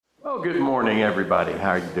Oh, good morning, everybody.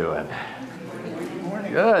 How are you doing? Good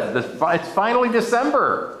morning. Good. It's finally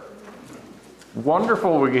December.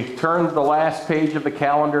 Wonderful. We turned the last page of the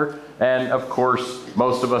calendar, and of course,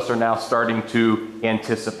 most of us are now starting to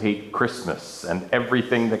anticipate Christmas and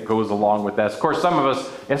everything that goes along with that. Of course, some of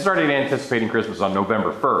us started anticipating Christmas on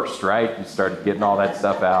November 1st, right? You started getting all that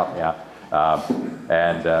stuff out,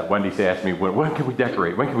 yeah. Wendy asked me, when can we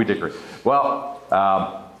decorate? When can we decorate? Well,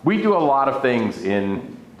 we do a lot of things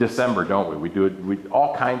in December, don't we? We do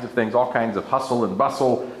all kinds of things, all kinds of hustle and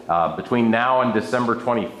bustle. Between now and December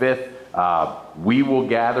 25th, we will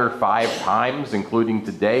gather 5 times, including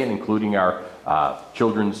today and including our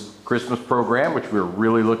children's Christmas program, which we're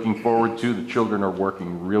really looking forward to. The children are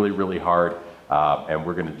working really, really hard, and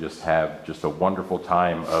we're going to just have a wonderful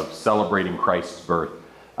time of celebrating Christ's birth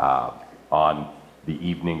on the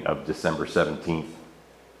evening of December 17th.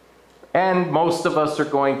 And most of us are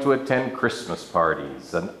going to attend Christmas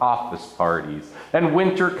parties and office parties and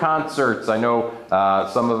winter concerts. I know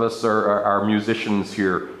some of us are musicians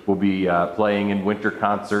here will be playing in winter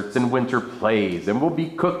concerts and winter plays, and we'll be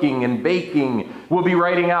cooking and baking. We'll be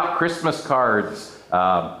writing out Christmas cards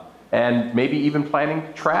and maybe even planning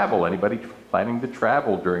to travel. Anybody planning to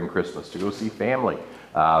travel during Christmas to go see family?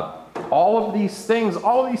 All of these things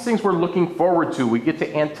we're looking forward to. We get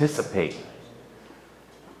to anticipate.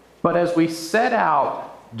 But as we set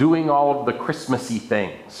out doing all of the Christmassy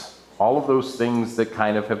things, all of those things that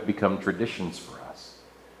kind of have become traditions for us,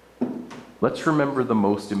 let's remember the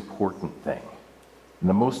most important thing. And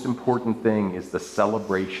the most important thing is the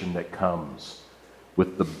celebration that comes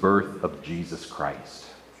with the birth of Jesus Christ.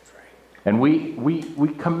 And we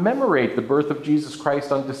commemorate the birth of Jesus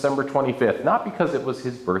Christ on December 25th, not because it was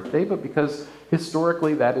his birthday, but because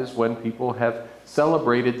historically that is when people have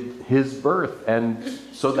celebrated his birth, and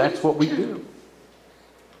so that's what we do.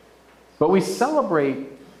 But we celebrate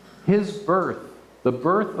his birth, the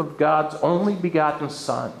birth of God's only begotten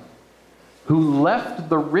Son, who left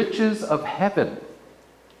the riches of heaven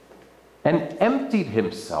and emptied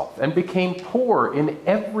himself and became poor in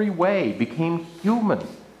every way, became human,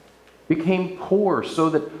 became poor so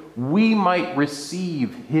that we might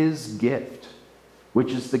receive his gift,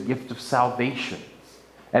 which is the gift of salvation,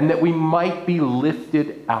 and that we might be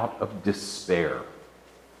lifted out of despair,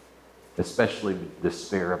 especially the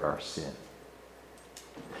despair of our sin.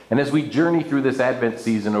 And as we journey through this Advent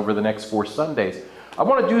season over the next 4 Sundays, I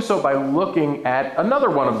want to do so by looking at another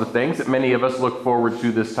one of the things that many of us look forward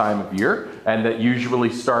to this time of year, and that usually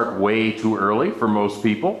start way too early for most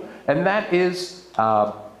people, and that is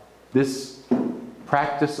this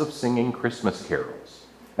practice of singing Christmas carols.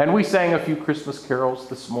 And we sang a few Christmas carols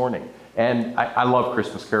this morning. And I love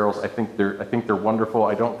Christmas carols. I think they're wonderful.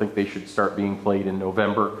 I don't think they should start being played in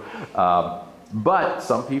November. But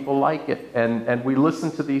some people like it. And we listen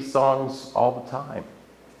to these songs all the time.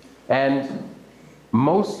 And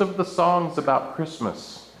most of the songs about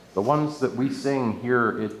Christmas, the ones that we sing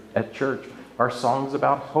here at church, are songs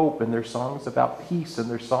about hope, and they're songs about peace, and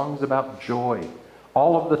they're songs about joy.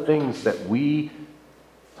 All of the things that we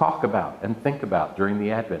talk about and think about during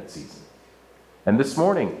the Advent season. And this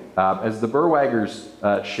morning, as the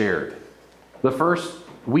Burwaggers shared, the first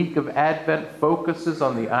week of Advent focuses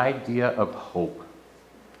on the idea of hope.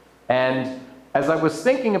 And as I was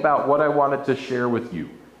thinking about what I wanted to share with you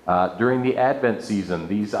during the Advent season,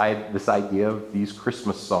 this idea of these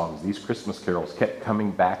Christmas songs, these Christmas carols kept coming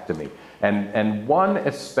back to me. And one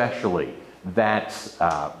especially that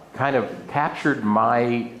kind of captured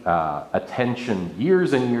my attention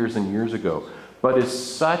years and years and years ago, but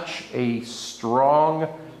is such a strong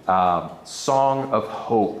song of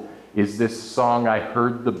hope, is this song, "I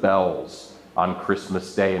Heard the Bells on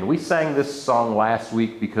Christmas Day." And we sang this song last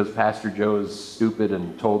week because Pastor Joe is stupid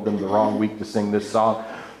and told them the wrong week to sing this song.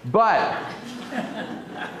 But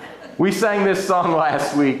we sang this song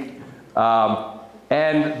last week.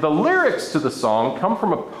 And the lyrics to the song come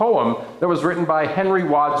from a poem that was written by Henry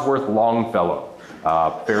Wadsworth Longfellow,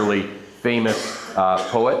 fairly famous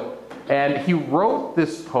poet. And he wrote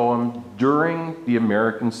this poem during the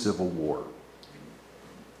American Civil War.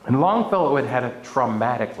 And Longfellow had a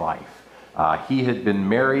traumatic life. He had been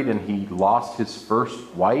married and he lost his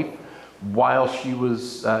first wife while she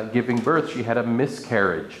was giving birth. She had a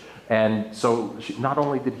miscarriage. And so not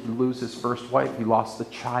only did he lose his first wife, he lost the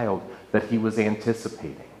child that he was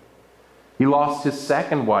anticipating. He lost his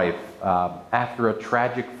second wife after a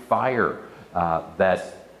tragic fire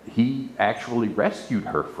that he actually rescued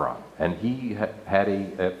her from. And he had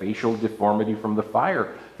a facial deformity from the fire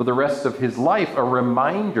for the rest of his life, a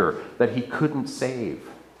reminder that he couldn't save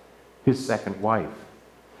his second wife.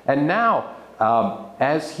 And now,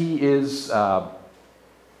 as he is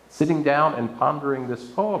sitting down and pondering this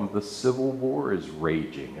poem. The Civil War is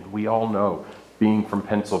raging, and we all know, being from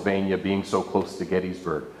Pennsylvania, being so close to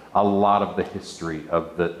Gettysburg, a lot of the history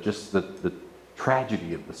of the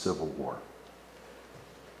tragedy of the Civil War.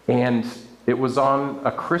 And it was on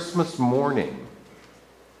a Christmas morning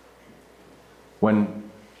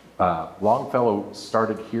when Longfellow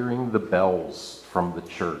started hearing the bells from the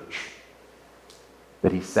church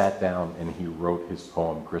that he sat down and he wrote his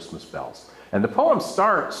poem, Christmas Bells. And the poem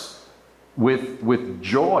starts with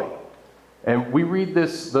joy. And we read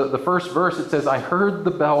this, the first verse, it says, "I heard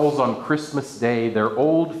the bells on Christmas Day, their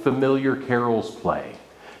old familiar carols play,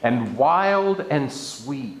 and wild and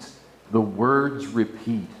sweet the words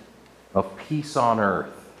repeat of peace on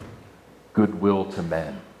earth, goodwill to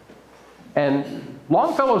men." And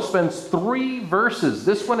Longfellow spends 3 verses,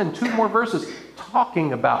 this one and 2 more verses,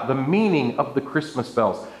 talking about the meaning of the Christmas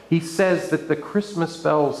bells. He says that the Christmas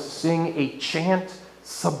bells sing a chant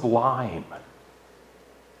sublime.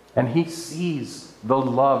 And he sees the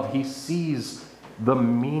love, he sees the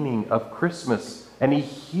meaning of Christmas, and he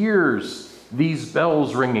hears these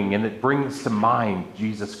bells ringing, and it brings to mind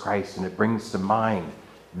Jesus Christ, and it brings to mind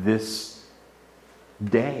this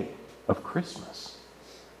day of Christmas.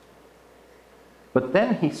 But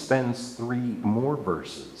then he spends 3 more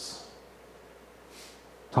verses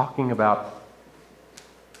talking about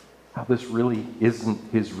how this really isn't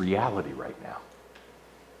his reality right now.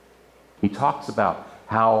 He talks about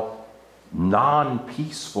how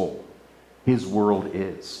non-peaceful his world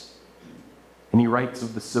is. And he writes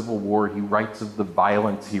of the Civil War, he writes of the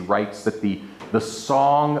violence, he writes that the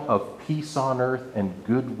song of peace on earth and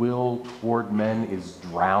goodwill toward men is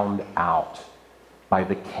drowned out by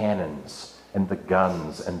the cannons and the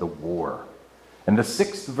guns and the war. And the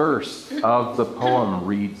 6th verse of the poem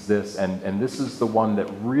reads this, and this is the one that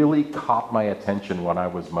really caught my attention when I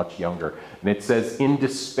was much younger. And it says, "In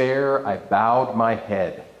despair I bowed my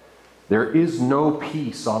head. There is no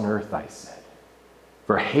peace on earth, I said,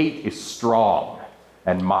 for hate is strong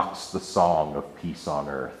and mocks the song of peace on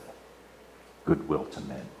earth, goodwill to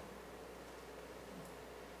men."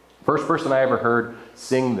 First person I ever heard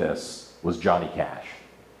sing this was Johnny Cash.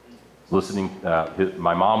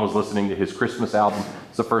 My mom was listening to his Christmas album.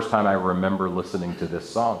 It's the first time I remember listening to this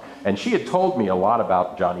song. And she had told me a lot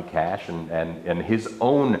about Johnny Cash and his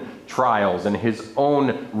own trials and his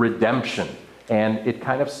own redemption. And it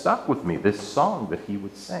kind of stuck with me, this song that he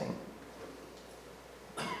would sing.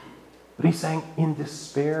 But he sang, "In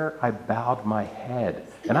despair I bowed my head."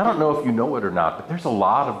 And I don't know if you know it or not, but there's a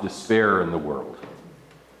lot of despair in the world.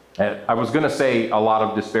 And I was going to say a lot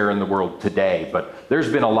of despair in the world today, but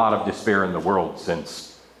there's been a lot of despair in the world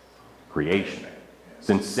since creation,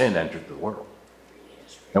 since sin entered the world.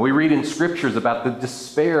 And we read in scriptures about the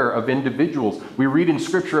despair of individuals. We read in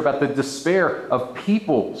scripture about the despair of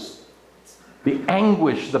peoples, the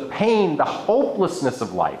anguish, the pain, the hopelessness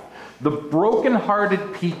of life, the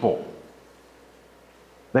broken-hearted people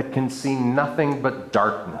that can see nothing but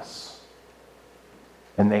darkness.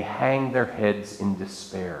 And they hang their heads in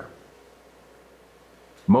despair.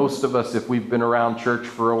 Most of us, if we've been around church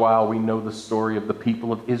for a while, we know the story of the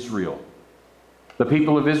people of Israel. The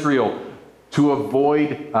people of Israel, to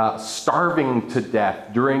avoid starving to death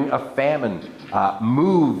during a famine,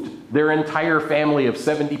 moved their entire family of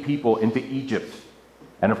 70 people into Egypt.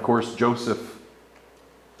 And of course, Joseph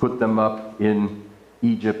put them up in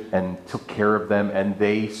Egypt and took care of them, and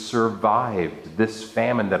they survived this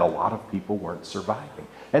famine that a lot of people weren't surviving.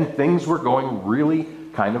 And things were going really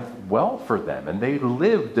kind of well for them, and they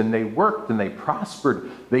lived and they worked and they prospered.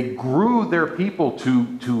 They grew their people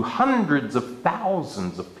to hundreds of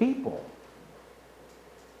thousands of people,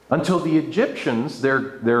 until the Egyptians,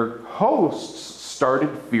 their hosts, started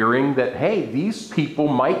fearing that, hey, these people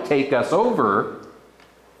might take us over.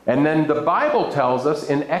 And then the Bible tells us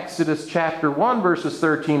in Exodus chapter 1, verses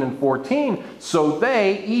 13 and 14, "So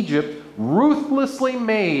they, Egypt, ruthlessly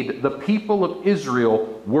made the people of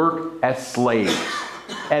Israel work as slaves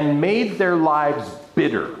and made their lives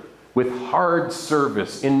bitter with hard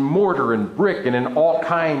service in mortar and brick and in all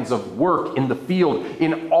kinds of work in the field.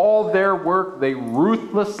 In all their work, they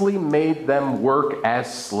ruthlessly made them work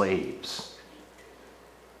as slaves."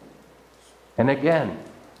 And again,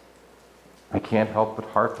 I can't help but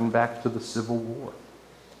hearken back to the Civil War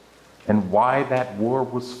and why that war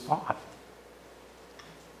was fought.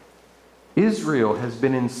 Israel has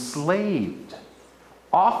been enslaved.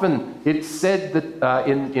 Often it's said that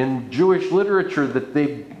in Jewish literature that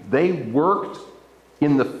they worked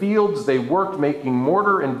in the fields, they worked making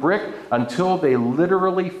mortar and brick until they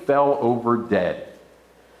literally fell over dead.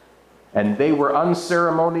 And they were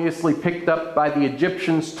unceremoniously picked up by the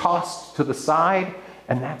Egyptians, tossed to the side,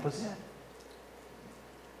 and that was it.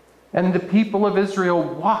 And the people of Israel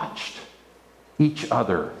watched each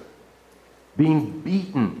other being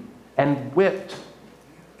beaten and whipped.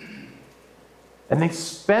 And they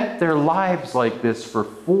spent their lives like this for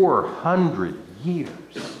 400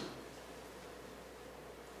 years.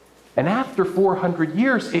 And after 400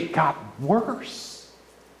 years, it got worse.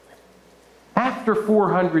 After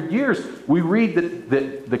 400 years, we read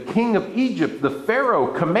that the king of Egypt, the Pharaoh,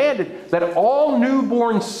 commanded that all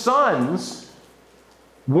newborn sons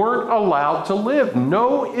weren't allowed to live.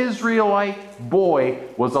 No Israelite boy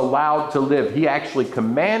was allowed to live. He actually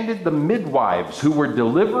commanded the midwives who were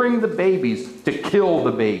delivering the babies to kill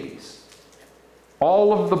the babies.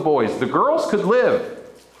 All of the boys. The girls could live.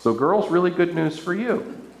 So girls, really good news for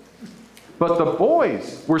you. But the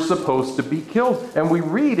boys were supposed to be killed. And we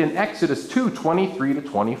read in Exodus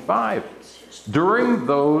 2:23-25. During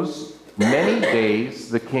those many days,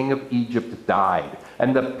 the king of Egypt died.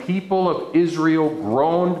 And the people of Israel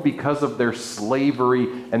groaned because of their slavery,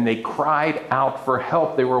 and they cried out for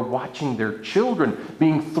help. They were watching their children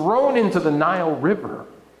being thrown into the Nile River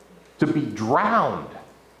to be drowned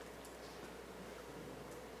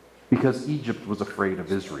because Egypt was afraid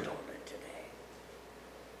of Israel.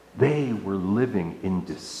 They were living in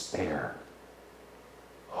despair,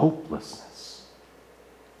 hopelessness.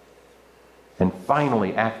 And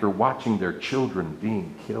finally, after watching their children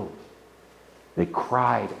being killed, they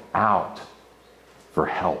cried out for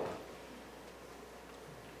help.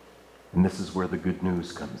 And this is where the good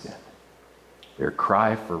news comes in. Their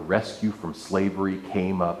cry for rescue from slavery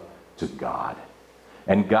came up to God.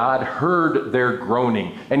 And God heard their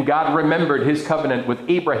groaning. And God remembered his covenant with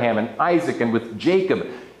Abraham and Isaac and with Jacob.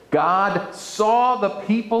 God saw the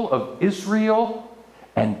people of Israel,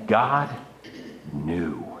 and God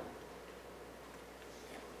knew.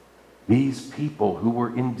 These people who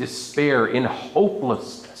were in despair, in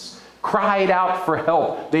hopelessness, cried out for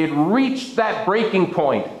help. They had reached that breaking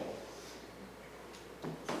point.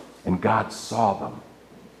 And God saw them.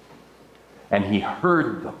 And he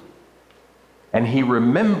heard them. And he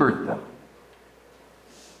remembered them.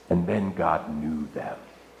 And then God knew them.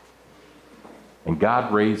 And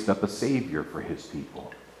God raised up a Savior for his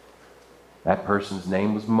people. That person's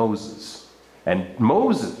name was Moses. And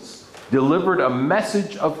Moses delivered a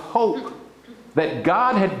message of hope that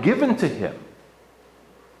God had given to him.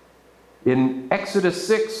 In Exodus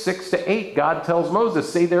 6:6-8, God tells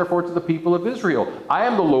Moses, "Say therefore to the people of Israel, I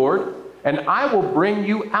am the Lord, and I will bring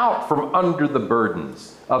you out from under the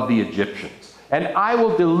burdens of the Egyptians. And I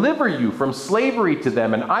will deliver you from slavery to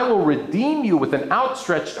them, and I will redeem you with an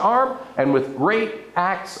outstretched arm and with great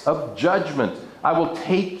acts of judgment. I will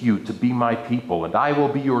take you to be my people, and I will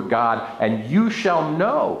be your God, and you shall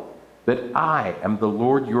know that I am the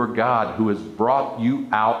Lord your God who has brought you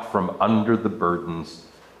out from under the burdens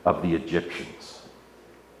of the Egyptians."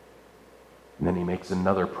 And then he makes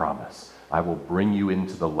another promise. "I will bring you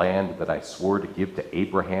into the land that I swore to give to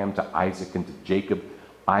Abraham, to Isaac, and to Jacob.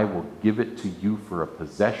 I will give it to you for a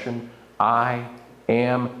possession. I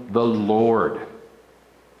am the Lord."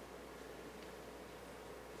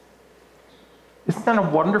 Isn't that a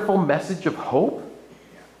wonderful message of hope?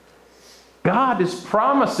 God is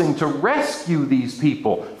promising to rescue these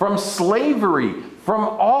people from slavery, from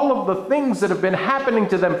all of the things that have been happening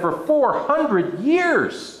to them for 400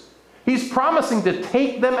 years. He's promising to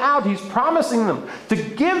take them out. He's promising them to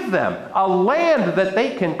give them a land that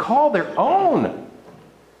they can call their own.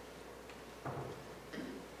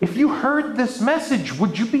 If you heard this message,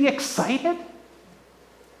 would you be excited?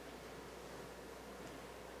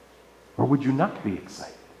 Or would you not be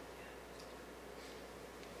excited?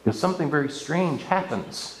 Because something very strange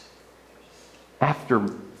happens after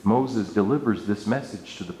Moses delivers this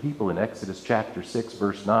message to the people in Exodus chapter 6,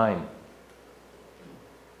 verse 9.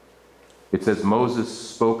 It says, "Moses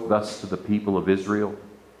spoke thus to the people of Israel,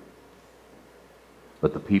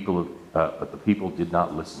 but the people did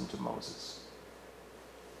not listen to Moses."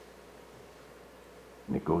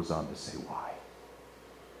 And it goes on to say why.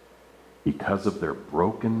 "Because of their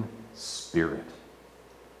broken spirit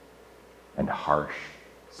and harsh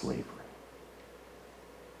slavery."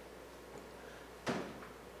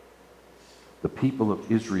 The people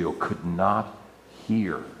of Israel could not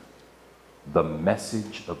hear the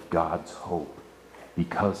message of God's hope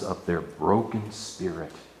because of their broken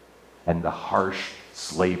spirit and the harsh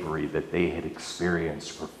slavery that they had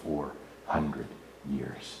experienced for 400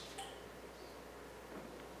 years.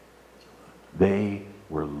 They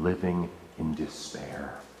were living in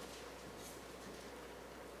despair.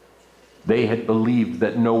 They had believed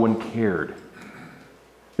that no one cared.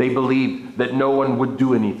 They believed that no one would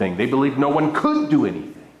do anything. They believed no one could do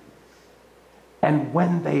anything. And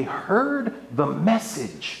when they heard the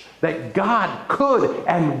message that God could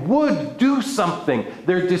and would do something,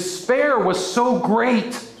 their despair was so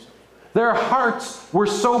great. Their hearts were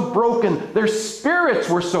so broken. Their spirits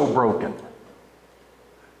were so broken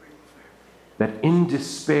that in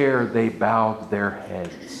despair they bowed their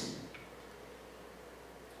heads.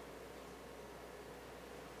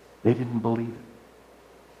 They didn't believe it.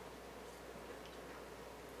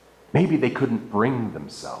 Maybe they couldn't bring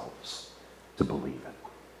themselves to believe it.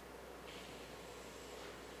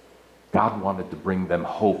 God wanted to bring them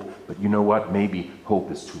hope, but you know what? Maybe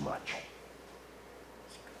hope is too much.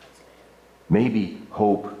 Maybe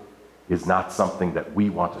hope is not something that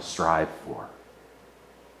we want to strive for.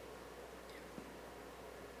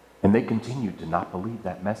 And they continued to not believe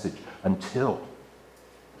that message until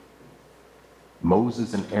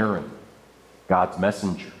Moses and Aaron, God's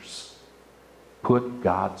messengers, put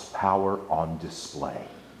God's power on display.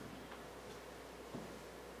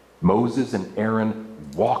 Moses and Aaron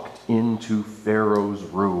walked into Pharaoh's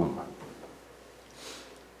room.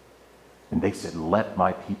 And they said, "Let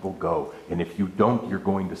my people go. And if you don't, you're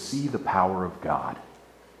going to see the power of God."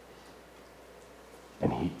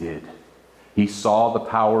 And he did. He saw the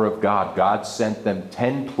power of God. God sent them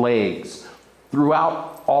 10 plagues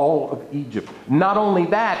throughout all of Egypt. Not only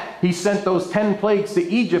that, he sent those 10 plagues to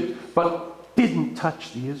Egypt, but didn't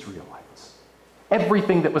touch the Israelites.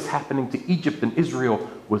 Everything that was happening to Egypt and Israel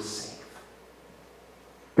was safe.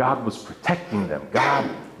 God was protecting them. God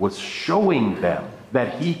was showing them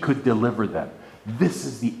that he could deliver them. This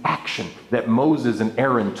is the action that Moses and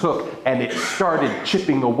Aaron took, and it started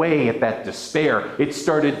chipping away at that despair. It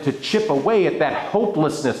started to chip away at that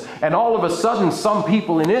hopelessness. And all of a sudden, some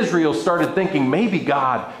people in Israel started thinking, maybe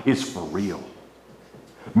God is for real.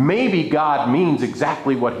 Maybe God means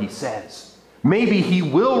exactly what he says. Maybe he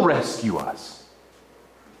will rescue us.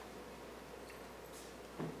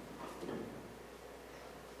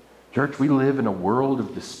 Church, we live in a world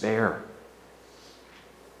of despair.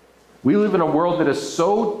 We live in a world that is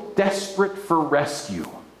so desperate for rescue,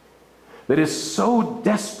 that is so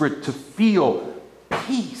desperate to feel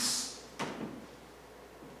peace,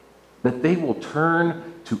 that they will turn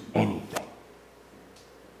to anything.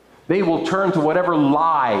 They will turn to whatever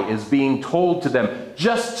lie is being told to them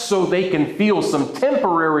just so they can feel some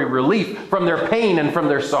temporary relief from their pain and from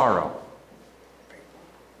their sorrow.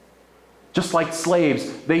 Just like slaves,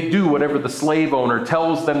 they do whatever the slave owner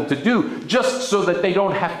tells them to do, just so that they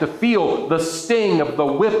don't have to feel the sting of the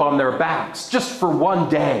whip on their backs, just for one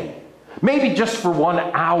day. Maybe just for 1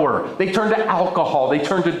 hour. They turn to alcohol, they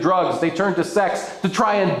turn to drugs, they turn to sex to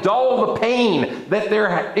try and dull the pain that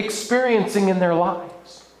they're experiencing in their lives.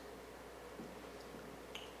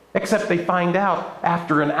 Except they find out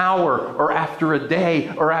after an hour or after a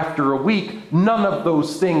day or after a week, none of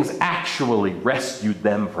those things actually rescued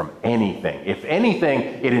them from anything. If anything,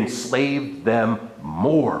 it enslaved them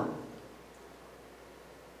more.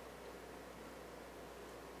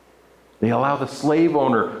 They allow the slave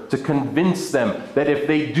owner to convince them that if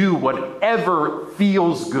they do whatever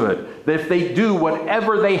feels good, that if they do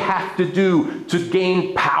whatever they have to do to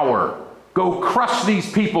gain power, go crush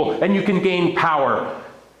these people and you can gain power.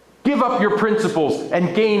 Give up your principles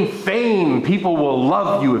and gain fame. People will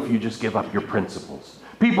love you if you just give up your principles.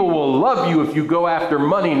 People will love you if you go after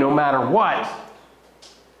money no matter what.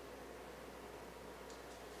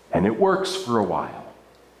 And it works for a while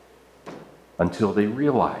until they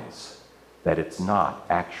realize that it's not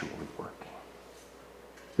actually working.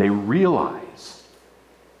 They realize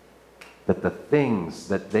that the things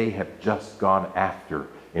that they have just gone after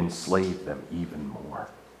enslave them even more.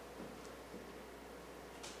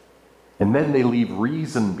 And then they leave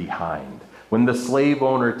reason behind when the slave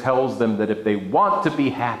owner tells them that if they want to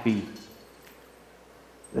be happy,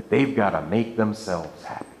 that they've got to make themselves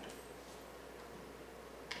happy.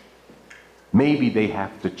 Maybe they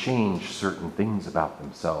have to change certain things about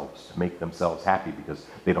themselves to make themselves happy because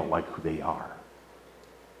they don't like who they are.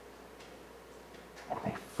 And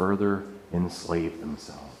they further enslave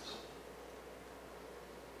themselves.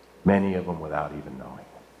 Many of them without even knowing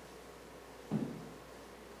it.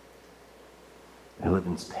 They live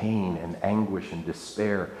in pain and anguish and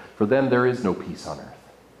despair. For them, there is no peace on earth.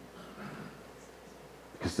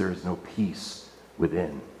 Because there is no peace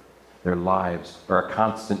within. Their lives are a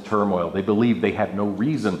constant turmoil. They believe they have no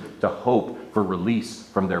reason to hope for release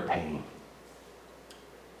from their pain.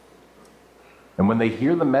 And when they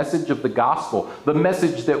hear the message of the gospel, the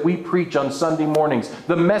message that we preach on Sunday mornings,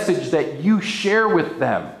 the message that you share with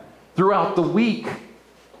them throughout the week,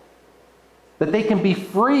 that they can be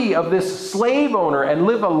free of this slave owner and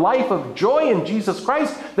live a life of joy in Jesus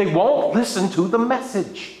Christ, they won't listen to the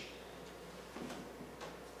message.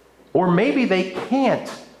 Or maybe they can't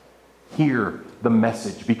hear the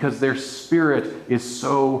message because their spirit is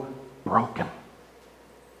so broken.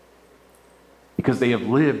 Because they have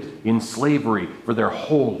lived in slavery for their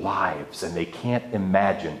whole lives and they can't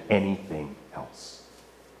imagine anything else.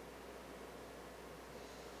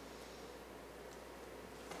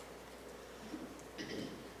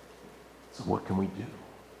 So what can we do?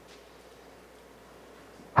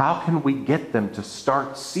 How can we get them to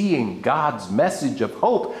start seeing God's message of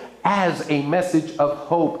hope as a message of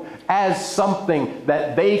hope, as something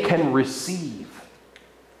that they can receive?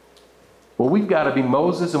 Well, we've got to be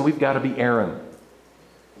Moses and we've got to be Aaron.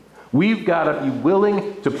 We've got to be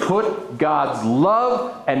willing to put God's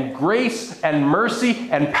love and grace and mercy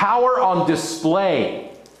and power on display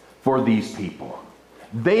for these people.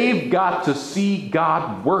 They've got to see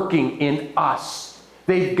God working in us.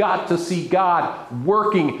 They've got to see God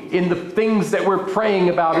working in the things that we're praying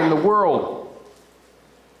about in the world.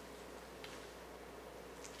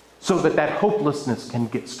 So that hopelessness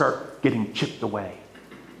can start getting chipped away.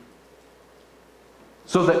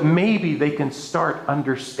 So that maybe they can start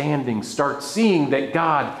understanding, start seeing that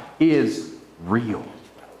God is real.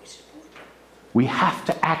 We have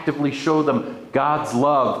to actively show them God's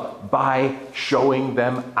love by showing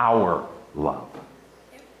them our love.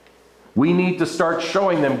 We need to start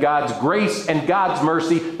showing them God's grace and God's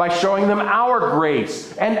mercy by showing them our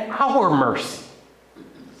grace and our mercy.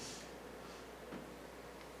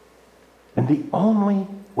 And the only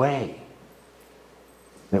way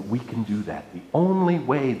that we can do that, the only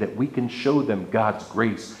way that we can show them God's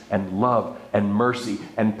grace and love and mercy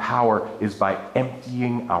and power is by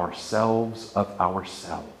emptying ourselves of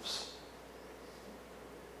ourselves.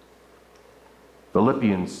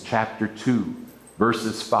 Philippians chapter 2,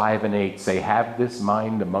 verses 5 and 8 say, "Have this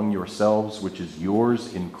mind among yourselves, which is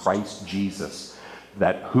yours in Christ Jesus,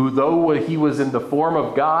 that who, though he was in the form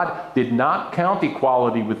of God, did not count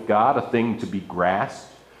equality with God a thing to be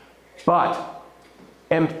grasped, but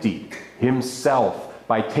emptied himself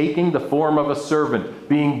by taking the form of a servant,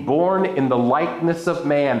 being born in the likeness of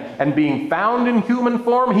man, and being found in human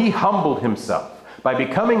form, he humbled himself by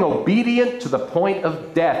becoming obedient to the point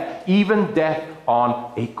of death, even death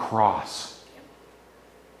on a cross."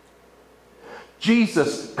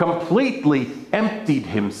 Jesus completely emptied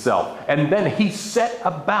himself, and then he set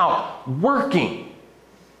about working,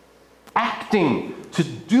 acting to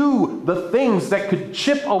do the things that could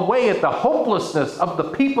chip away at the hopelessness of the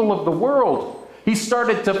people of the world. He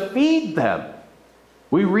started to feed them.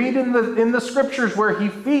 We read in the scriptures where he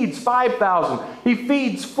feeds 5,000, he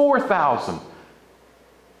feeds 4,000.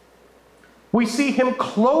 We see him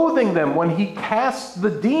clothing them when he casts the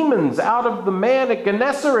demons out of the man at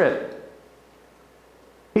Gennesaret.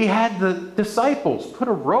 He had the disciples put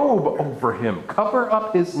a robe over him, cover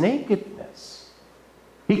up his nakedness.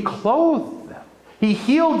 He clothed them. He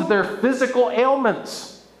healed their physical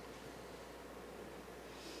ailments.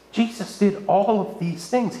 Jesus did all of these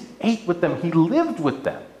things. He ate with them. He lived with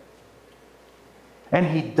them. And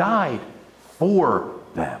he died for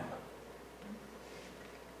them.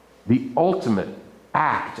 The ultimate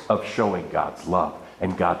act of showing God's love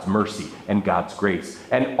and God's mercy and God's grace.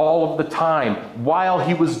 And all of the time, while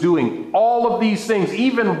he was doing all of these things,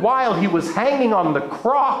 even while he was hanging on the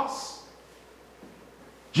cross,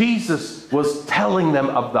 Jesus was telling them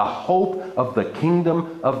of the hope of the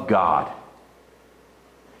kingdom of God.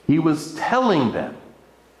 He was telling them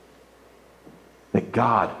that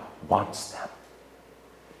God wants them.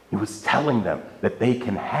 He was telling them that they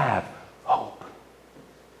can have hope.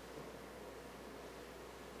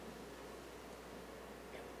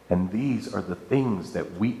 And these are the things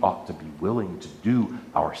that we ought to be willing to do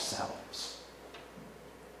ourselves.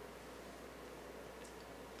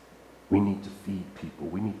 We need to feed people.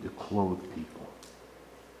 We need to clothe people.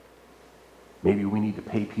 Maybe we need to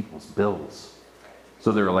pay people's bills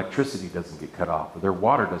so their electricity doesn't get cut off, or their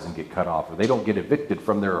water doesn't get cut off, or they don't get evicted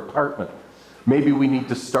from their apartment. Maybe we need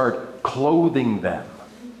to start clothing them,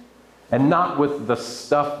 and not with the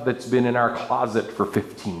stuff that's been in our closet for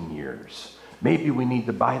 15 years. Maybe we need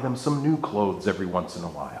to buy them some new clothes every once in a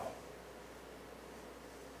while.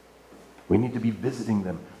 We need to be visiting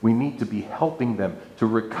them. We need to be helping them to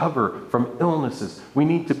recover from illnesses. We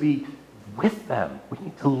need to be with them. We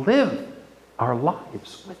need to live our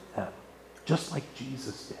lives with them, just like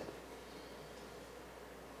Jesus did.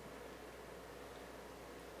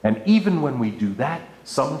 And even when we do that,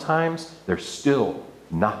 sometimes they're still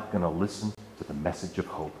not going to listen to the message of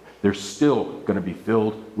hope. They're still going to be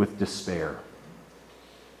filled with despair.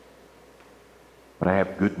 But I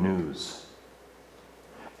have good news.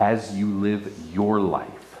 As you live your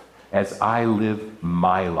life, as I live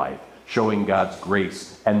my life, showing God's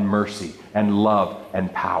grace and mercy and love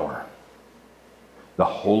and power. The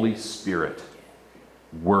Holy Spirit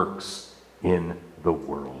works in the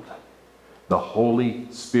world. The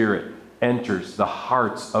Holy Spirit enters the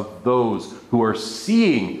hearts of those who are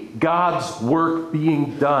seeing God's work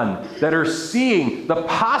being done, that are seeing the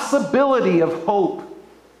possibility of hope.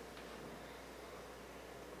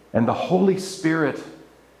 And the Holy Spirit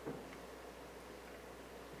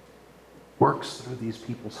works through these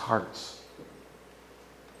people's hearts.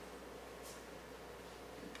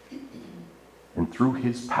 And through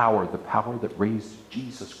his power, the power that raised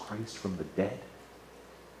Jesus Christ from the dead,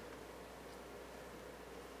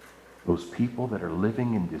 those people that are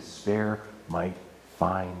living in despair might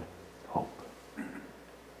find hope.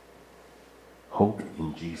 Hope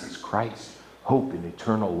in Jesus Christ. Hope in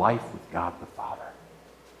eternal life with God the Father.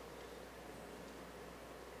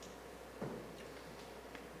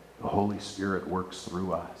 The Holy Spirit works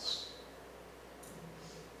through us.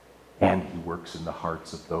 And he works in the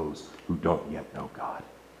hearts of those who don't yet know God,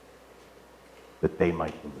 that they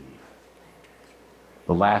might believe.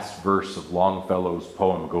 The last verse of Longfellow's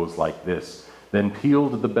poem goes like this: "Then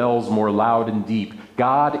pealed the bells more loud and deep.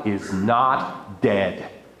 God is not dead,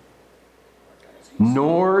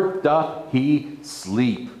 nor doth he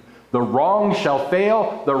sleep. The wrong shall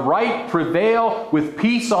fail, the right prevail. With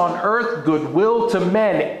peace on earth, goodwill to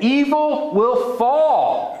men. Evil will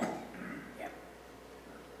fall.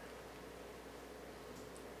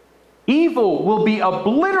 Evil will be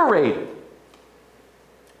obliterated.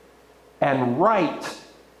 And right,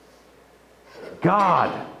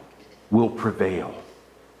 God will prevail."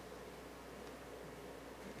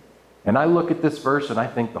 And I look at this verse and I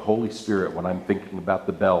think the Holy Spirit when I'm thinking about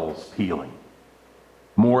the bells pealing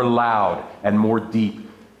more loud and more deep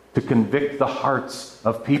to convict the hearts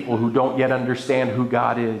of people who don't yet understand who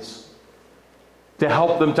God is, to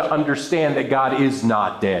help them to understand that God is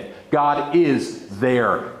not dead. God is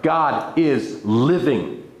there. God is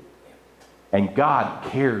living. And God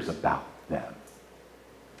cares about them.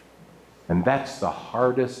 And that's the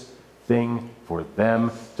hardest thing for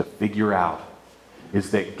them to figure out,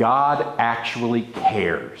 is that God actually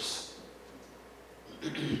cares.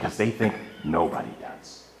 Because they think nobody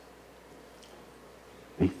does.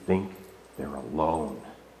 They think they're alone.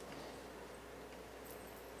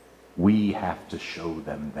 We have to show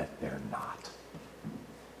them that they're not.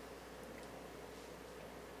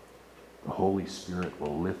 The Holy Spirit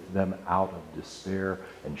will lift them out of despair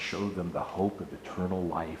and show them the hope of eternal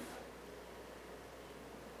life.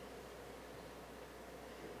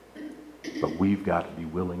 But we've got to be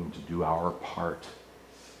willing to do our part.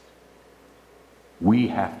 We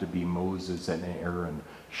have to be Moses and Aaron,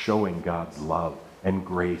 showing God's love and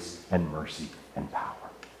grace and mercy and power.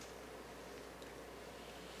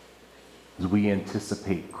 As we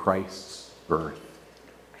anticipate Christ's birth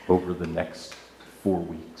over the next 4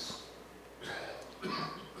 weeks,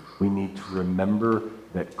 we need to remember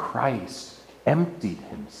that Christ emptied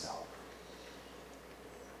himself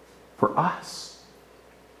for us.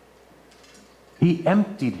 He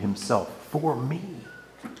emptied himself for me,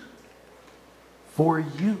 for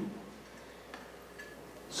you,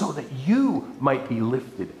 so that you might be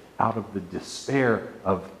lifted out of the despair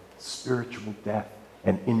of spiritual death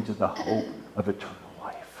and into the hope of eternal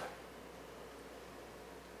life.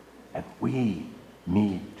 And we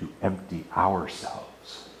need to empty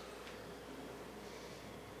ourselves.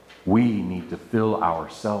 We need to fill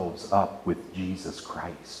ourselves up with Jesus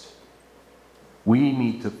Christ. We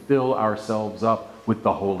need to fill ourselves up with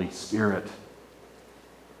the Holy Spirit,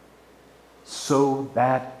 so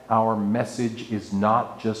that our message is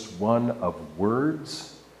not just one of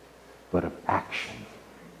words, but of action.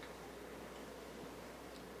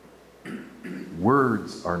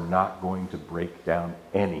 Words are not going to break down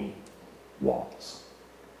any walls,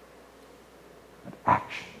 but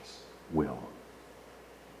actions will.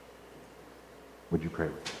 Would you pray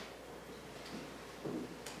with me?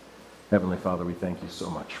 Heavenly Father, we thank you so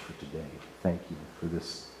much for today. Thank you for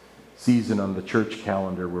this season on the church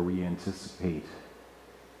calendar where we anticipate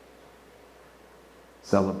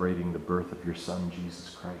celebrating the birth of your Son, Jesus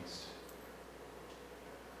Christ.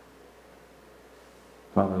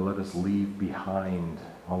 Father, let us leave behind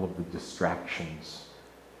all of the distractions.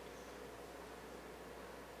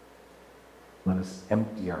 Let us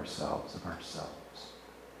empty ourselves of ourselves.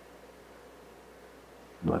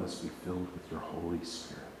 And let us be filled with your Holy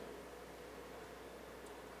Spirit.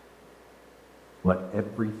 Let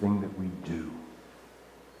everything that we do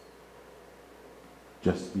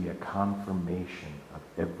just be a confirmation of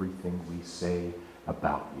everything we say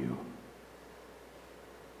about you.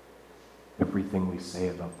 Everything we say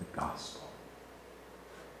about the gospel.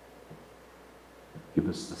 Give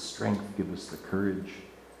us the strength, give us the courage,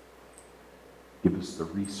 give us the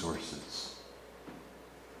resources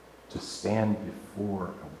to stand before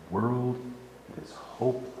a world that is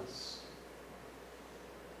hopeless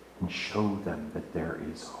and show them that there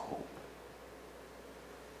is hope.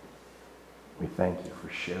 We thank you for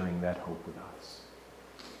sharing that hope with us.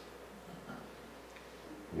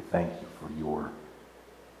 We thank you for your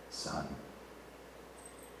Son.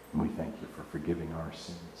 And we thank you for forgiving our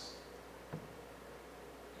sins.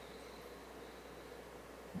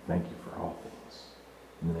 We thank you for all things.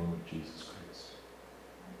 In the name of Jesus Christ.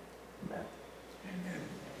 Amen.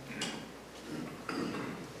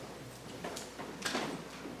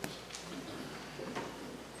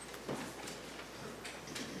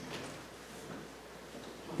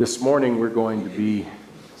 This morning we're going to be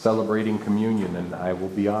celebrating communion, and I will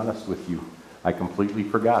be honest with you, I completely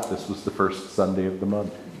forgot this was the first Sunday of the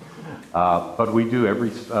month. But we do every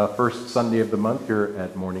first Sunday of the month here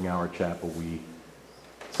at Morning Hour Chapel, we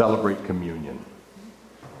celebrate communion.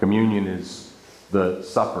 Communion is the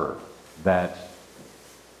supper that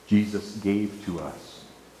Jesus gave to us.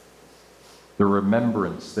 The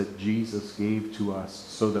remembrance that Jesus gave to us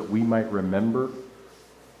so that we might remember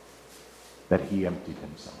that he emptied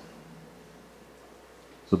himself.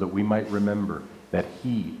 So that we might remember that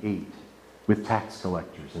he ate with tax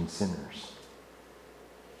collectors and sinners.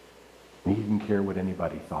 And he didn't care what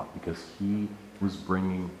anybody thought because he was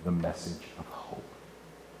bringing the message of hope.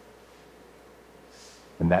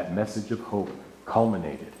 And that message of hope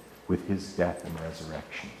culminated with his death and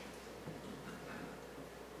resurrection.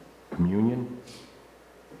 Communion,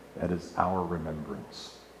 that is our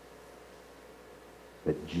remembrance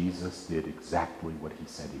that Jesus did exactly what he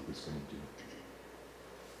said he was going to do.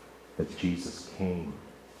 That Jesus came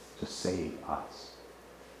to save us.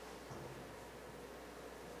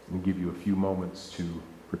 Let me give you a few moments to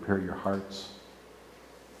prepare your hearts.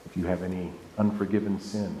 If you have any unforgiven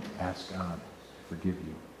sin, ask God to forgive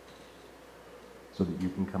you so that you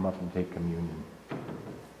can come up and take communion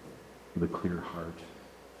with a clear heart.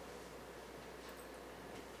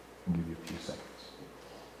 I'll give you a few seconds.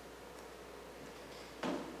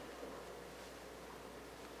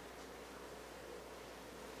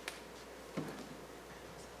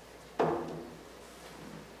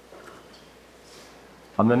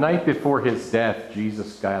 On the night before his death,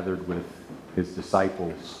 Jesus gathered with his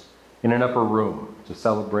disciples in an upper room to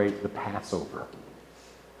celebrate the Passover.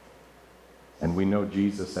 And we know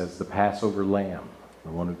Jesus as the Passover lamb,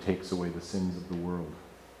 the one who takes away the sins of the world.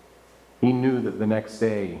 He knew that the next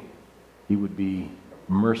day he would be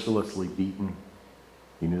mercilessly beaten.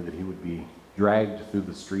 He knew that he would be dragged through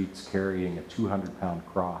the streets carrying a 200-pound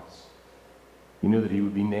cross. He knew that he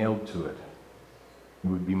would be nailed to it. He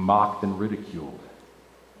would be mocked and ridiculed.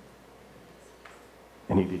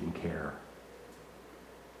 And he didn't care.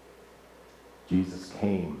 Jesus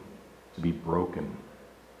came to be broken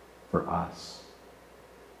for us.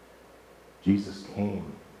 Jesus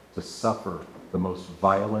came to suffer the most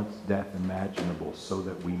violent death imaginable so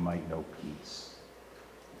that we might know peace.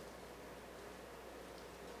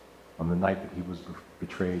 On the night that he was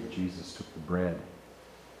betrayed, Jesus took the bread.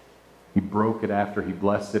 He broke it after he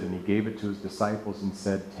blessed it, and he gave it to his disciples and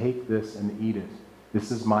said, "Take this and eat it. This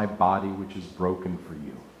is my body which is broken for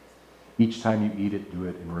you. Each time you eat it, do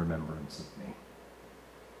it in remembrance of me."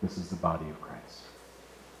 This is the body of Christ.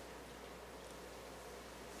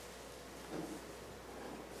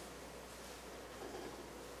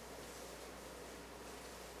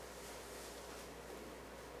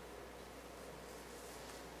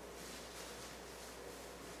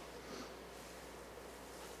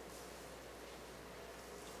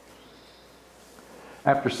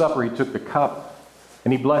 After supper, he took the cup,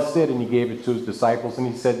 and he blessed it, and he gave it to his disciples, and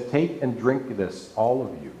he said, "Take and drink this, all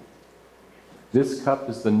of you. This cup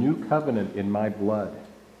is the new covenant in my blood."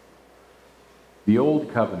 The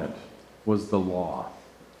old covenant was the law.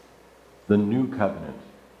 The new covenant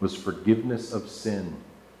was forgiveness of sin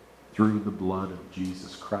through the blood of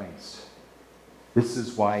Jesus Christ. This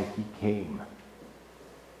is why he came.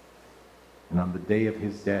 And on the day of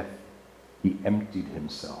his death, he emptied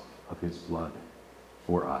himself of his blood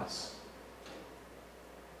for us.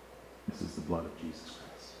 This is the blood of Jesus Christ.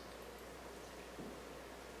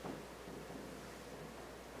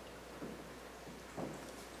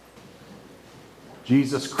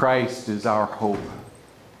 Jesus Christ is our hope.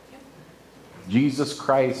 Jesus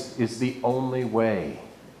Christ is the only way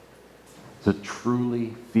to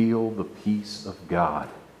truly feel the peace of God.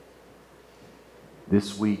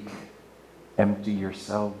 This week, empty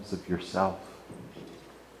yourselves of yourself.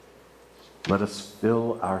 Let us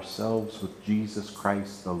fill ourselves with Jesus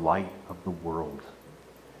Christ, the light of the world,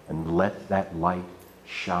 and let that light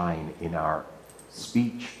shine in our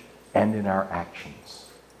speech and in our actions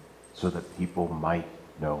so that people might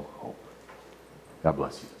know hope. God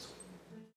bless you this week.